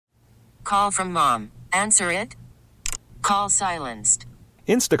call from mom. Answer it. Call silenced.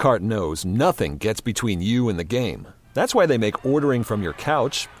 Instacart knows nothing gets between you and the game. That's why they make ordering from your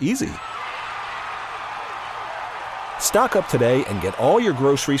couch easy. Stock up today and get all your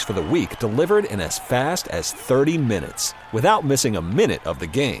groceries for the week delivered in as fast as 30 minutes without missing a minute of the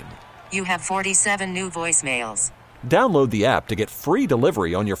game. You have 47 new voicemails. Download the app to get free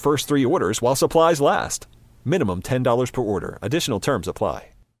delivery on your first 3 orders while supplies last. Minimum $10 per order. Additional terms apply.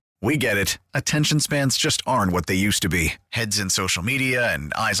 We get it. Attention spans just aren't what they used to be. Heads in social media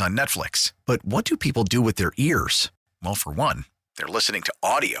and eyes on Netflix. But what do people do with their ears? Well, for one, they're listening to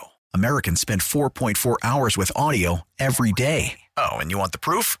audio. Americans spend 4.4 hours with audio every day. Oh, and you want the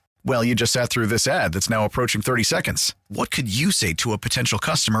proof? Well, you just sat through this ad that's now approaching 30 seconds. What could you say to a potential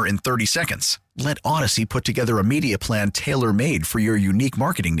customer in 30 seconds? Let Odyssey put together a media plan tailor-made for your unique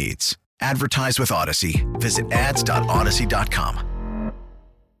marketing needs. Advertise with Odyssey. Visit ads.odyssey.com.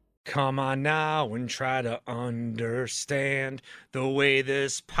 Come on now and try to understand the way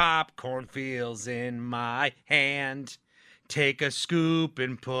this popcorn feels in my hand. Take a scoop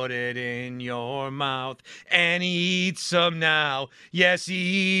and put it in your mouth and eat some now. Yes,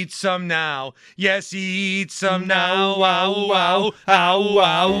 eat some now. Yes, eat some now. Wow, wow, ow,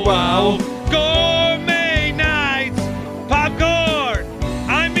 wow, wow. Gourmet nights, popcorn.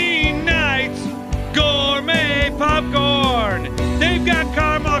 I mean nights, gourmet popcorn. They've got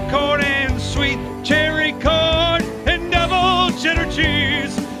caramel corn and sweet cherry corn and double cheddar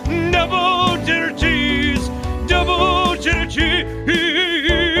cheese, double cheddar cheese, double cheddar cheese.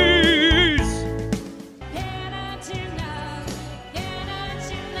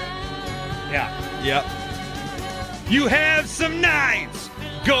 Yeah. Yep. You have some nights,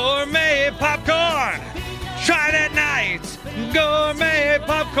 gourmet popcorn. Try that nights, gourmet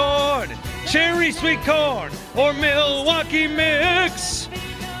popcorn. Cherry sweet corn or Milwaukee mix.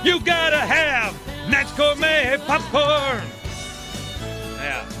 You gotta have Nights Gourmet popcorn.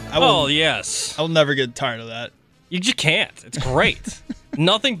 Yeah. Yes. I'll never get tired of that. You just can't. It's great.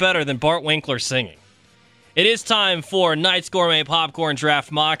 Nothing better than Bart Winkler singing. It is time for Knight's Gourmet Popcorn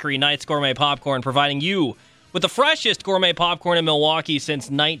Draft Mockery. Knight's Gourmet Popcorn providing you with the freshest gourmet popcorn in Milwaukee since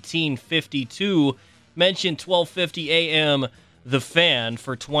 1952. Mention 12:50 a.m. The Fan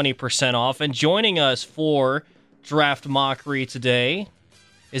for 20% off. And joining us for Draft Mockery today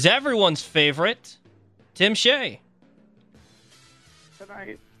is everyone's favorite, Tim Shea.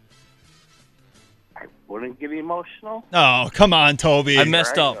 Tonight, I wouldn't get emotional. Oh, come on, Toby. I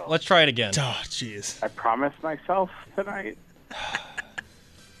messed up. Let's try it again. Oh, jeez. I promised myself tonight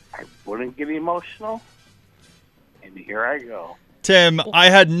I wouldn't get emotional, and here I go. Tim,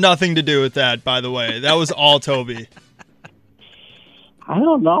 I had nothing to do with that, by the way. That was all Toby. I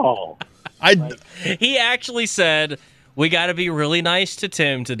don't know. He actually said, we got to be really nice to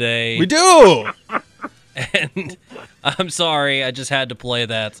Tim today. We do. And I'm sorry, I just had to play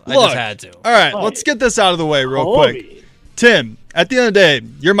that. Look, I just had to. All right, let's get this out of the way real quick. Tim, at the end of the day,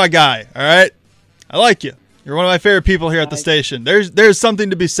 you're my guy, all right? I like you. You're one of my favorite people here at the station. There's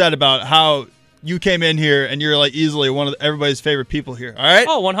something to be said about how you came in here and you're like easily one of everybody's favorite people here, all right?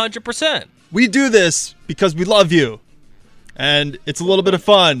 Oh, 100%. We do this because we love you, and it's a little bit of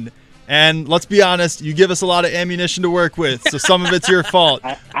fun. And let's be honest, you give us a lot of ammunition to work with, so some of it's your fault.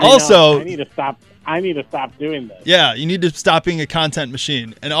 I need to stop doing this. Yeah, you need to stop being a content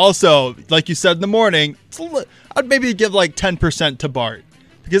machine. And also, like you said in the morning, I'd maybe give like 10% to Bart.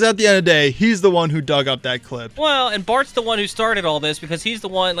 Because at the end of the day, he's the one who dug up that clip. Well, and Bart's the one who started all this because he's the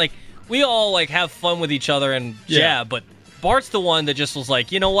one, like, we all, like, have fun with each other and jab, but Bart's the one that just was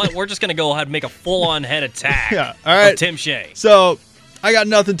like, you know what, we're just going to go ahead and make a full-on head attack all right. of Tim Shea. So, I got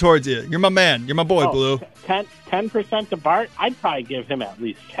nothing towards you. You're my man. You're my boy, Blue. 10% to Bart? I'd probably give him at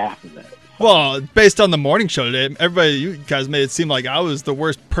least half of it. Well, based on the morning show today, you guys made it seem like I was the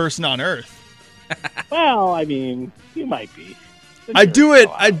worst person on earth. Well, I mean, you might be. I do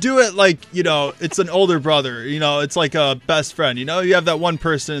it like, you know, it's an older brother. You know, it's like a best friend. You know, you have that one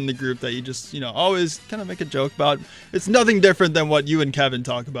person in the group that you just, you know, always kind of make a joke about. It's nothing different than what you and Kevin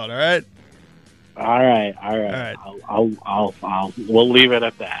talk about, all right? All right. We'll leave it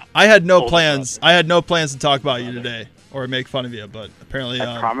at that. I had no plans. I had no plans to talk about you today or make fun of you, but apparently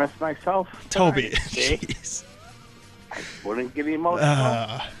I promised myself. Toby. Jeez. I wouldn't get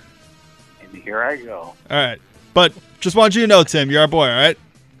emotional. And here I go. All right. But just want you to know, Tim, you're our boy, all right?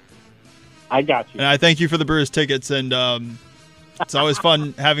 I got you. And I thank you for the Brewers tickets, and it's always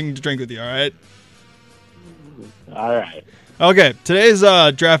fun having to drink with you, all right? All right. Okay, today's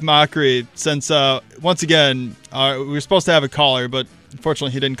draft mockery, since, once again, we were supposed to have a caller, but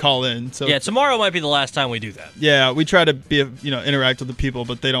unfortunately he didn't call in. So yeah, tomorrow might be the last time we do that. Yeah, we try to be, interact with the people,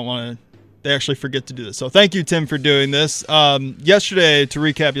 but they don't want to they actually forget to do this. So thank you, Tim, for doing this. Yesterday, to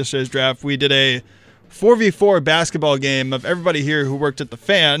recap yesterday's draft, we did a 4v4 basketball game of everybody here who worked at the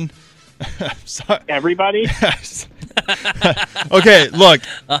Fan. Everybody? Okay, look,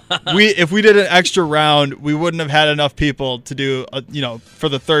 if we did an extra round, we wouldn't have had enough people to do, for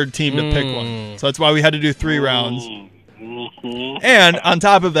the third team to pick one. So that's why we had to do 3 rounds. And on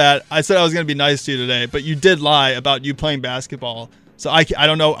top of that, I said I was going to be nice to you today, but you did lie about you playing basketball. So I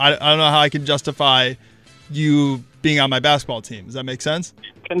don't know how I can justify you being on my basketball team. Does that make sense?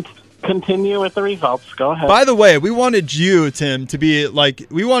 Continue with the results. Go ahead. By the way, we wanted you, Tim, to be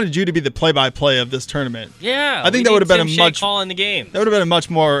the play-by-play of this tournament. Yeah, I think that would have been Tim Shea calling the game. That would have been a much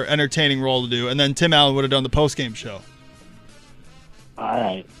more entertaining role to do, and then Tim Allen would have done the post-game show. All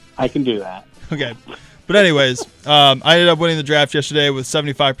right, I can do that. Okay, but anyways, I ended up winning the draft yesterday with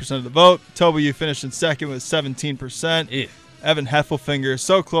 75% of the vote. Tobi, you finished in second with 17%. Yeah. Evan Heffelfinger,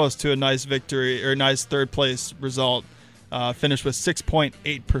 so close to a nice victory or nice third-place result. Finished with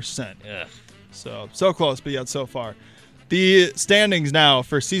 6.8%. Yeah. So close, but yet so far. The standings now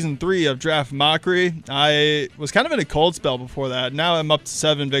for Season 3 of Draft Mockery. I was kind of in a cold spell before that. Now I'm up to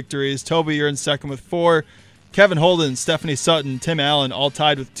 7 victories. Tobi, you're in second with 4. Kevin Holden, Stephanie Sutton, Tim Allen all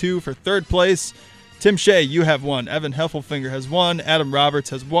tied with 2 for third place. Tim Shea, you have 1. Evan Heffelfinger has 1. Adam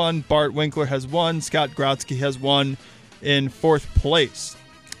Roberts has 1. Bart Winkler has 1. Scott Grotzky has 1 in 4th place.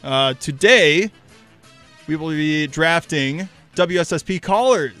 Today, we will be drafting WSSP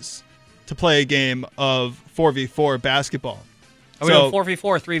callers to play a game of 4v4 basketball. Are we doing 4v4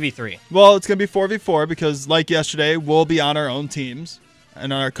 or 3v3? Well, it's going to be 4v4 because, like yesterday, we'll be on our own teams,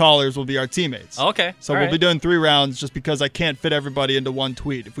 and our callers will be our teammates. Okay. So we'll be doing 3 rounds just because I can't fit everybody into one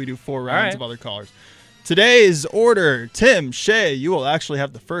tweet if we do 4 rounds of other callers. Today's order, Tim, Shea, you will actually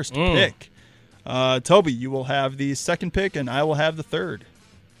have the first pick. Tobi, you will have the second pick, and I will have the third.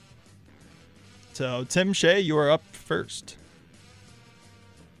 So, Tim, Shea, you are up first.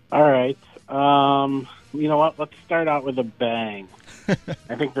 All right. You know what? Let's start out with a bang.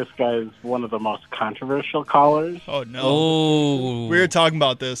 I think this guy is one of the most controversial callers. Oh, no. Oh. We were talking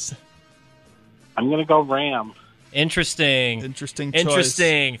about this. I'm going to go Ram. Interesting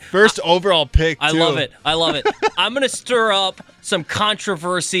choice. First overall pick, too. I love it. I'm going to stir up some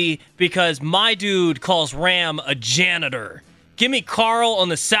controversy because my dude calls Ram a janitor. Give me Carl on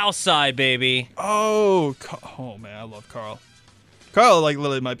the south side, baby. Oh man, I love Carl. Carl,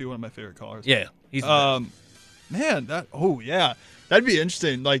 literally might be one of my favorite callers. Yeah, he's the best. Man, that'd be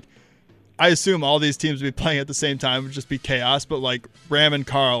interesting. I assume all these teams would be playing at the same time. It would just be chaos, but Ram and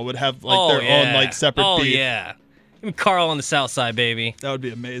Carl would have their own separate beef. Oh yeah, give me Carl on the south side, baby. That would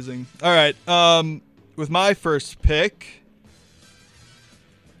be amazing. All right, with my first pick.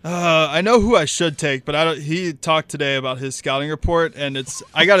 I know who I should take, but he talked today about his scouting report, and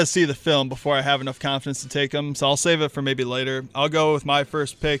I got to see the film before I have enough confidence to take him, so I'll save it for maybe later. I'll go with my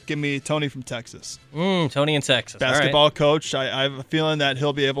first pick. Give me Tony from Texas. Tony in Texas. Basketball coach. I have a feeling that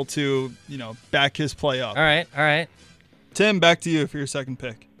he'll be able to, back his play up. All right. Tim, back to you for your second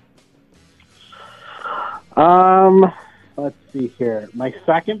pick. Let's see here. My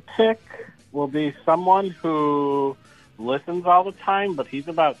second pick will be someone who listens all the time, but he's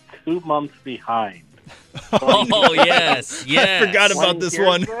about 2 months behind. Oh, yes. I forgot about this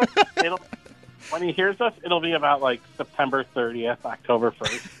one. When he hears us, it'll be about September 30th, October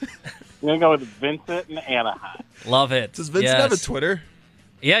 1st. I'm going to go with Vincent in Anaheim. Love it. Does Vincent have a Twitter?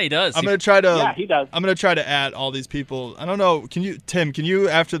 Yeah, he does. I'm going to try to. Yeah, he does. I'm going to try to add all these people. I don't know. Tim, can you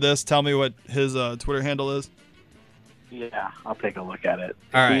after this tell me what his Twitter handle is? Yeah, I'll take a look at it.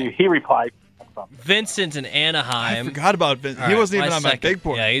 All right. He replied. Vincent's in Anaheim. I forgot about Vincent. He wasn't even on my big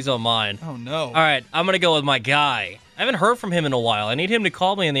board. Yeah, he's on mine. Oh, no. All right, I'm going to go with my guy. I haven't heard from him in a while. I need him to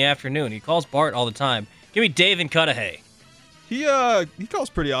call me in the afternoon. He calls Bart all the time. Give me Dave in Cudahy. He calls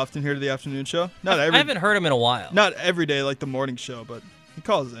pretty often here to the afternoon show. I haven't heard him in a while. Not every day like the morning show, but he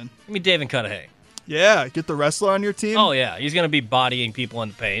calls in. Give me Dave in Cudahy. Yeah, get the wrestler on your team. Oh, yeah. He's going to be bodying people in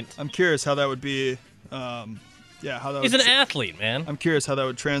the paint. I'm curious how that would be. He's an athlete, man. I'm curious how that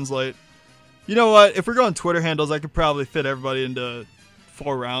would translate. You know what? If we're going Twitter handles, I could probably fit everybody into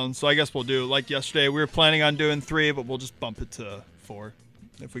 4 rounds. So I guess we'll do like yesterday. We were planning on doing 3, but we'll just bump it to 4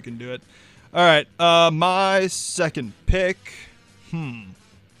 if we can do it. All right. My second pick. I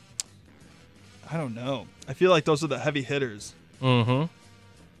don't know. I feel like those are the heavy hitters. Mm-hmm.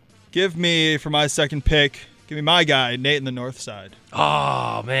 Give me, for my second pick, give me my guy, Nate in the North Side.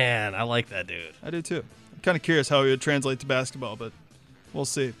 Oh, man. I like that dude. I do, too. I'm kind of curious how he would translate to basketball, but we'll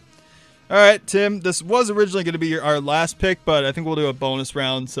see. All right, Tim, this was originally going to be our last pick, but I think we'll do a bonus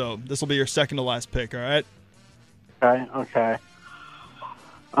round, so this will be your second to last pick, all right? Okay.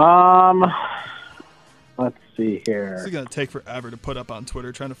 Let's see here. This is going to take forever to put up on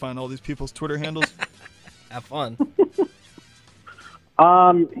Twitter, trying to find all these people's Twitter handles. Have fun.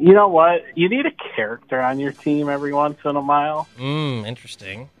 You know what? You need a character on your team every once in a while.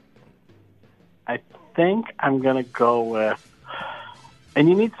 Interesting. I think I'm going to go with... And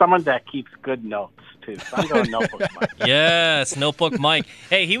you need someone that keeps good notes, too. So I'm going Notebook Mike. Yes, Notebook Mike.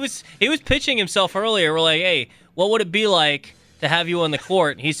 Hey, he was pitching himself earlier. We're like, hey, what would it be like to have you on the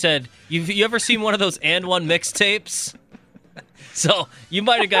court? He said, you ever seen one of those And One mixtapes? So you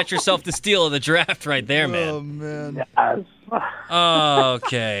might have got yourself the steal of the draft right there, man. Oh, man. Yes.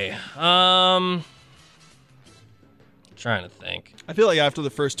 Okay. Trying to think. I feel like after the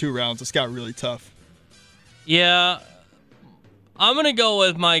first 2 rounds, this got really tough. Yeah. I'm going to go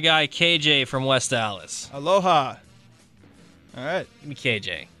with my guy KJ from West Allis. Aloha. All right. Give me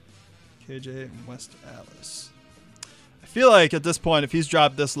KJ. KJ and West Allis. I feel like at this point, if he's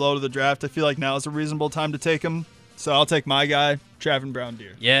dropped this low to the draft, I feel like now is a reasonable time to take him. So I'll take my guy, Traven Brown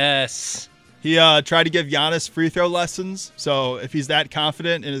Deer. Yes. He tried to give Giannis free throw lessons. So if he's that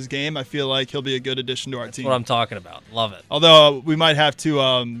confident in his game, I feel like he'll be a good addition to our team. That's what I'm talking about. Love it. Although we might have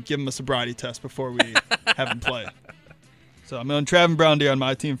to give him a sobriety test before we have him play. So I'm on Traven Brown Deer on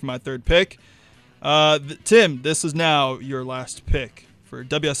my team for my 3rd pick. Tim, this is now your last pick for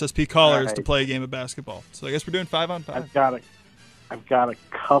WSSP callers to play a game of basketball. So I guess we're doing 5-on-5. I've got a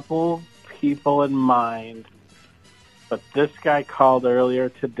couple people in mind, but this guy called earlier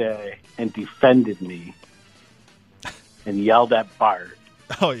today and defended me and yelled at Bart.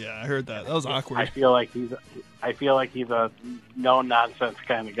 Oh yeah, I heard that. That was awkward. I feel like he's a no nonsense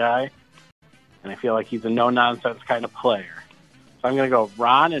kind of guy, and I feel like he's a no nonsense kind of player. So I'm going to go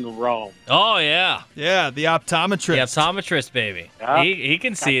Ron and Rome. Oh, yeah. Yeah, the optometrist. The optometrist, baby. Yep. He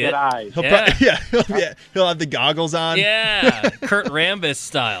can see it. Eyes. He'll have the goggles on. Yeah, Kurt Rambis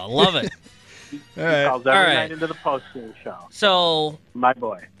style. Love it. He calls every night into the post-game show. So, my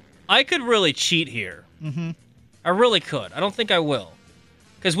boy. I could really cheat here. Mm-hmm. I really could. I don't think I will.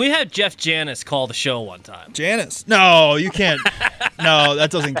 Because we had Jeff Janis call the show one time. Janis? No, you can't. No, that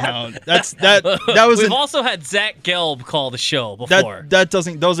doesn't count. That was. We've also had Zach Gelb call the show before. That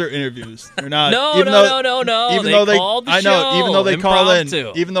doesn't. Those are interviews. They're not. No. Even They though they called the I know. show. Even though they Impromptu. call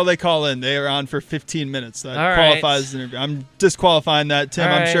in. Even though they call in, they are on for 15 minutes. That All qualifies right. as an interview. I'm disqualifying that, Tim.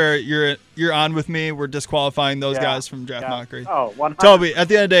 All I'm right. sure you're on with me. We're disqualifying those guys from Draft Mockery. Oh, 100%. Tobi, at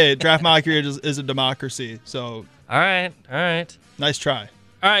the end of the day, Draft Mockery is a democracy. So. All right. Nice try.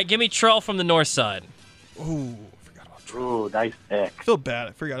 All right, give me Trell from the north side. Ooh, forgot about Trell. Ooh, nice pick. I feel bad.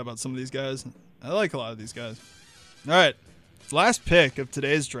 I forgot about some of these guys. I like a lot of these guys. All right. Last pick of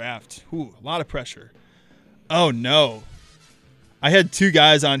today's draft. Ooh, a lot of pressure. Oh, no. I had 2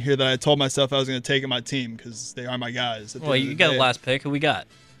 guys on here that I told myself I was going to take in my team because they are my guys. Well, you got a last pick. Who we got?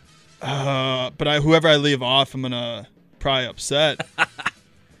 But whoever I leave off, I'm going to probably upset.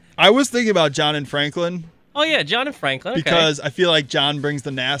 I was thinking about John and Franklin. Oh, yeah, John and Franklin. Okay. Because I feel like John brings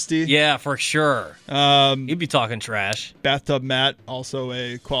the nasty. Yeah, for sure. He'd be talking trash. Bathtub Matt, also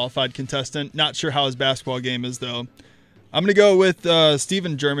a qualified contestant. Not sure how his basketball game is, though. I'm going to go with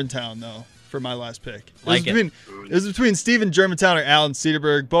Steven Germantown, though, for my last pick. It was between Steven Germantown or Alan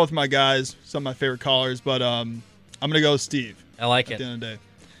Cedarberg. Both my guys, some of my favorite callers, but I'm going to go with Steve. I like it. At the end of the day.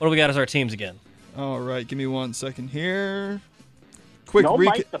 What do we got as our teams again? All right, give me 1 second here. Quick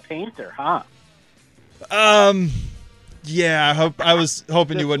Mike the Painter, huh? Yeah, I was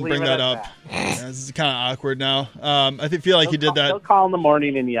hoping you wouldn't bring leave it that at up. Yeah, this is kind of awkward now. I feel like you did that. He'll call in the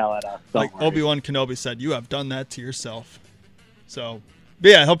morning and yell at us. Like Obi-Wan Kenobi said, you have done that to yourself. So,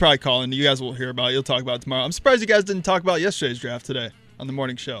 but yeah, he'll probably call in. You guys will hear about it. You'll talk about it tomorrow. I'm surprised you guys didn't talk about yesterday's draft today on the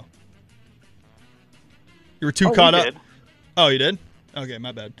morning show. You were too caught up. Did. Oh, you did? Okay,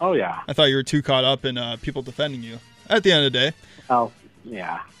 my bad. Oh, yeah. I thought you were too caught up in people defending you. At the end of the day. Oh,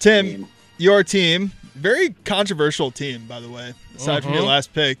 yeah. Tim, your team, very controversial team, by the way, aside from your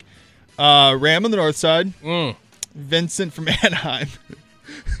last pick. Ram on the north side. Vincent from Anaheim.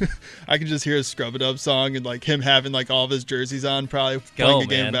 I can just hear his Scrub It Up song and like him having like all of his jerseys on, probably playing a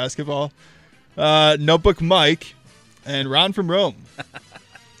game of basketball. Notebook Mike and Ron from Rome.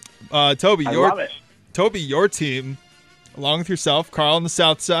 Tobi, your team, along with yourself, Carl on the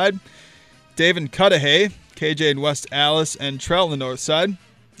south side, Dave and Cudahy, KJ in West Allis, and Trell on the north side.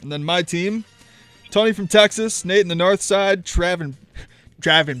 And then my team, Tony from Texas, Nate in the north side, Traven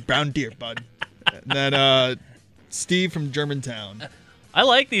Brown Deer, bud. And then Steve from Germantown. I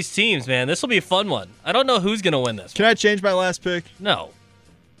like these teams, man. This will be a fun one. I don't know who's going to win this. Can I change my last pick? No.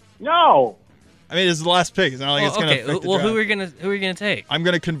 I mean, it's the last pick. It's not like it's going to affect the draft. Who are you gonna take? I'm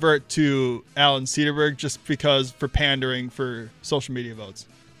going to convert to Alan Cedarberg just because for pandering for social media votes.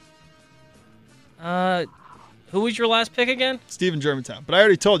 Who was your last pick again? Steve in Germantown. But I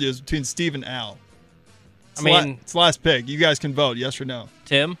already told you it was between Steve and Al. It's the last pick. You guys can vote, yes or no.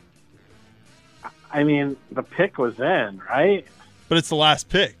 Tim? I mean, the pick was in, right? But it's the last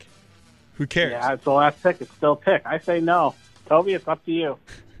pick. Who cares? Yeah, it's the last pick. It's still a pick. I say no. Toby, it's up to you.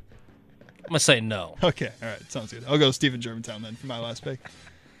 I'm going to say no. Okay, all right. Sounds good. I'll go Steve in Germantown then for my last pick.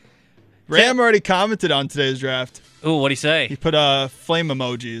 Ram already commented on today's draft. Ooh, what'd he say? He put flame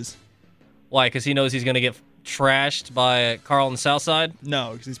emojis. Why? Because he knows he's going to get trashed by Carl on the south side?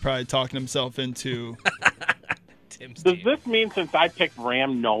 No, because he's probably talking himself into... Tim's Does team. this mean since I picked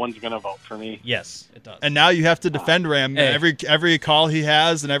Ram, no one's going to vote for me? Yes, it does. And now you have to defend Ram. Hey. Every call he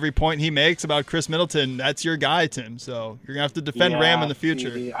has and every point he makes about Chris Middleton, that's your guy, Tim. So you're going to have to defend Ram in the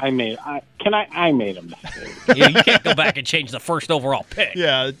future. See, I made a mistake. You can't go back and change the first overall pick.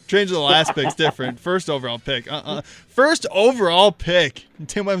 Yeah, change the last pick's different. First overall pick. First overall pick.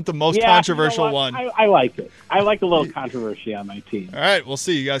 Tim went with the most controversial one. I like it. I like a little controversy on my team. All right, we'll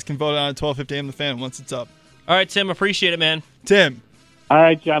see. You guys can vote on it at 12:50 a.m. The Fan once it's up. All right, Tim, appreciate it, man. Tim. All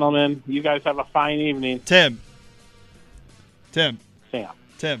right, gentlemen. You guys have a fine evening. Tim. Sam.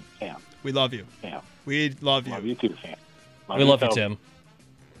 We love you. Sam. We love you. Love you too, Sam. We love you, Tim.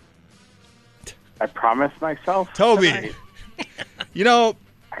 I promised myself Toby. tonight You know,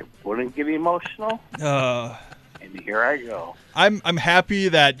 I wouldn't get emotional, and here I go. I'm happy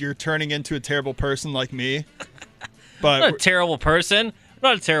that you're turning into a terrible person like me. But I'm not a terrible person. I'm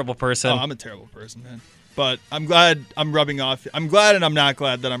not a terrible person. Oh, I'm a terrible person, man. But I'm glad I'm rubbing off. I'm glad and I'm not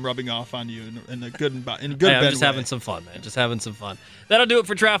glad that I'm rubbing off on you in a good Hey, I'm bad just way. having some fun, man. Just having some fun. That'll do it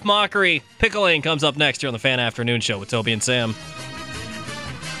for Draft Mockery. Pickle Lane comes up next here on the Fan Afternoon Show with Toby and Sam.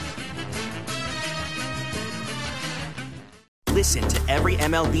 Listen to every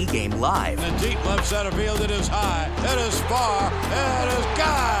MLB game live. In the deep left center field, it is high, it is far, it is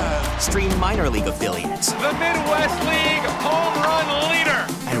gone. Stream minor league affiliates. The Midwest League home run leader.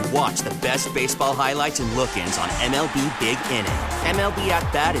 And watch the best baseball highlights and look-ins on MLB Big Inning. MLB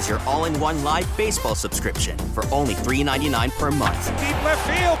At Bat is your all-in-one live baseball subscription for only $3.99 per month. Deep left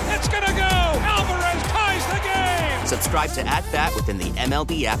field, it's gonna go. Alvarez ties the game. Subscribe to At Bat within the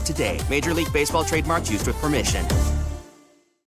MLB app today. Major League Baseball trademarks used with permission.